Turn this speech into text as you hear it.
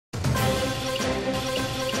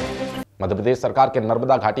मध्य प्रदेश सरकार के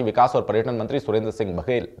नर्मदा घाटी विकास और पर्यटन मंत्री सुरेंद्र सिंह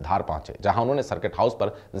बघेल धार पहुंचे, जहां उन्होंने सर्किट हाउस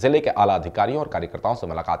पर जिले के आला अधिकारियों और कार्यकर्ताओं से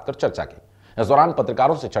मुलाकात कर चर्चा की। इस दौरान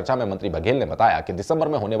पत्रकारों से चर्चा में मंत्री बघेल ने बताया कि दिसंबर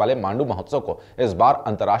में होने वाले मांडू महोत्सव को इस बार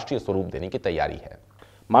अंतर्राष्ट्रीय स्वरूप देने की तैयारी है।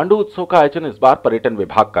 मांडू उत्सव का आयोजन इस बार पर्यटन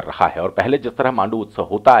विभाग कर रहा है और पहले जिस तरह मांडू उत्सव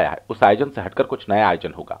होता आया है उस आयोजन से हटकर कुछ नया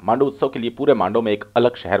आयोजन होगा। मांडू उत्सव के लिए पूरे मांडू में एक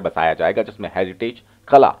अलग शहर बसाया जाएगा, जिसमें हेरिटेज,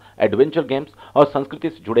 कला, एडवेंचर गेम्स और संस्कृति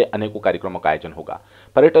से जुड़े अनेकों कार्यक्रमों का आयोजन होगा।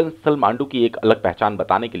 पर्यटन स्थल मांडू की एक अलग पहचान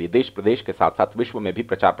बताने के लिए देश प्रदेश के साथ साथ विश्व में भी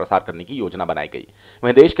प्रचार प्रसार करने की योजना बनाई गई।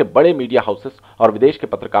 वहीं देश के बड़े मीडिया हाउसेस और विदेश के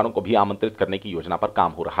पत्रकारों को भी आमंत्रित करने की योजना पर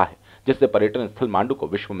काम हो रहा है, जिससे पर्यटन स्थल मांडू को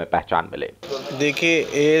विश्व में पहचान मिले। देखिए,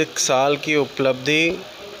 एक साल की उपलब्धि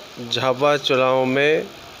झाबुआ चुनाव में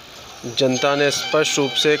जनता ने स्पष्ट रूप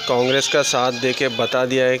से कांग्रेस का साथ देके बता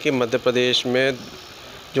दिया है कि मध्य प्रदेश में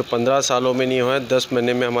जो 15 सालों में नहीं हुआ है, 10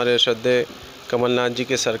 महीने में हमारे श्रद्धेय कमलनाथ जी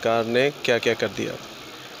की सरकार ने क्या क्या कर दिया।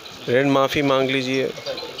 ऋण माफ़ी मांग लीजिए,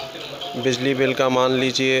 बिजली बिल का मान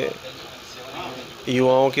लीजिए,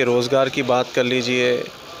 युवाओं के रोज़गार की बात कर लीजिए,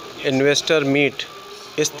 इन्वेस्टर मीट,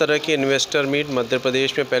 इस तरह की इन्वेस्टर मीट मध्य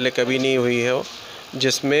प्रदेश में पहले कभी नहीं हुई है,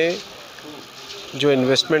 जिसमें जो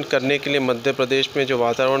इन्वेस्टमेंट करने के लिए मध्य प्रदेश में जो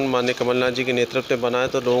वातावरण माननीय कमलनाथ जी के नेतृत्व में बना है,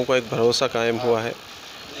 तो लोगों को एक भरोसा कायम हुआ है।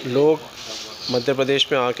 लोग मध्य प्रदेश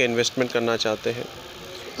में आके इन्वेस्टमेंट करना चाहते हैं।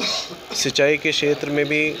 सिंचाई के क्षेत्र में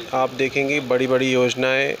भी आप देखेंगे बड़ी बड़ी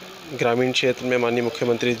योजनाएं ग्रामीण क्षेत्र में माननीय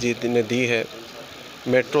मुख्यमंत्री जी ने दी है।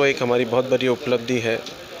 मेट्रो एक हमारी बहुत बड़ी उपलब्धि है।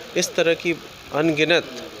 इस तरह की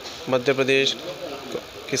अनगिनत मध्य प्रदेश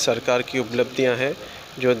की सरकार की उपलब्धियां हैं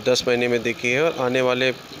जो 10 महीने में दिखी है, और आने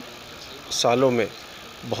वाले सालों में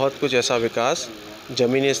बहुत कुछ ऐसा विकास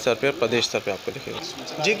ज़मीनी स्तर पर, प्रदेश स्तर पर आपको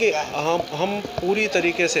दिखेगा। जी कि हम पूरी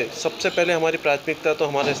तरीके से, सबसे पहले हमारी प्राथमिकता तो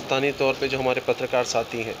हमारे स्थानीय तौर पे जो हमारे पत्रकार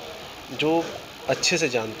साथी हैं, जो अच्छे से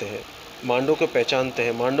जानते हैं मांडू को, पहचानते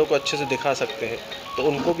हैं मांडू को, अच्छे से दिखा सकते हैं, तो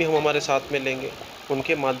उनको भी हम हमारे साथ में लेंगे।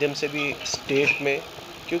 उनके माध्यम से भी स्टेट में,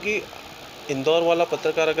 क्योंकि इंदौर वाला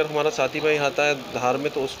पत्रकार अगर हमारा साथी भाई आता है धार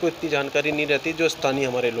में, तो उसको इतनी जानकारी नहीं रहती जो स्थानीय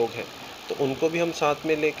हमारे लोग हैं, तो उनको भी हम साथ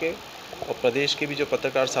में लेके, और प्रदेश के भी जो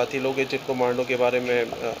पत्रकार साथी लोग हैं जिनको मांडू के बारे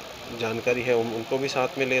में जानकारी है, उनको भी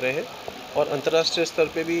साथ में ले रहे हैं। और अंतर्राष्ट्रीय स्तर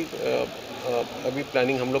पे भी अभी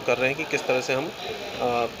प्लानिंग हम लोग कर रहे हैं कि किस तरह से हम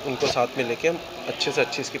उनको साथ में लेके हम अच्छे से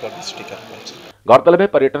अच्छी इसकी पब्लिसिटी कर पाएँ। गौरतलब है,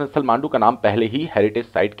 पर्यटन स्थल मांडू का नाम पहले ही हेरिटेज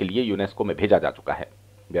साइट के लिए यूनेस्को में भेजा जा चुका है।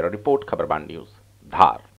 ब्यूरो रिपोर्ट, खबरबान न्यूज, धार।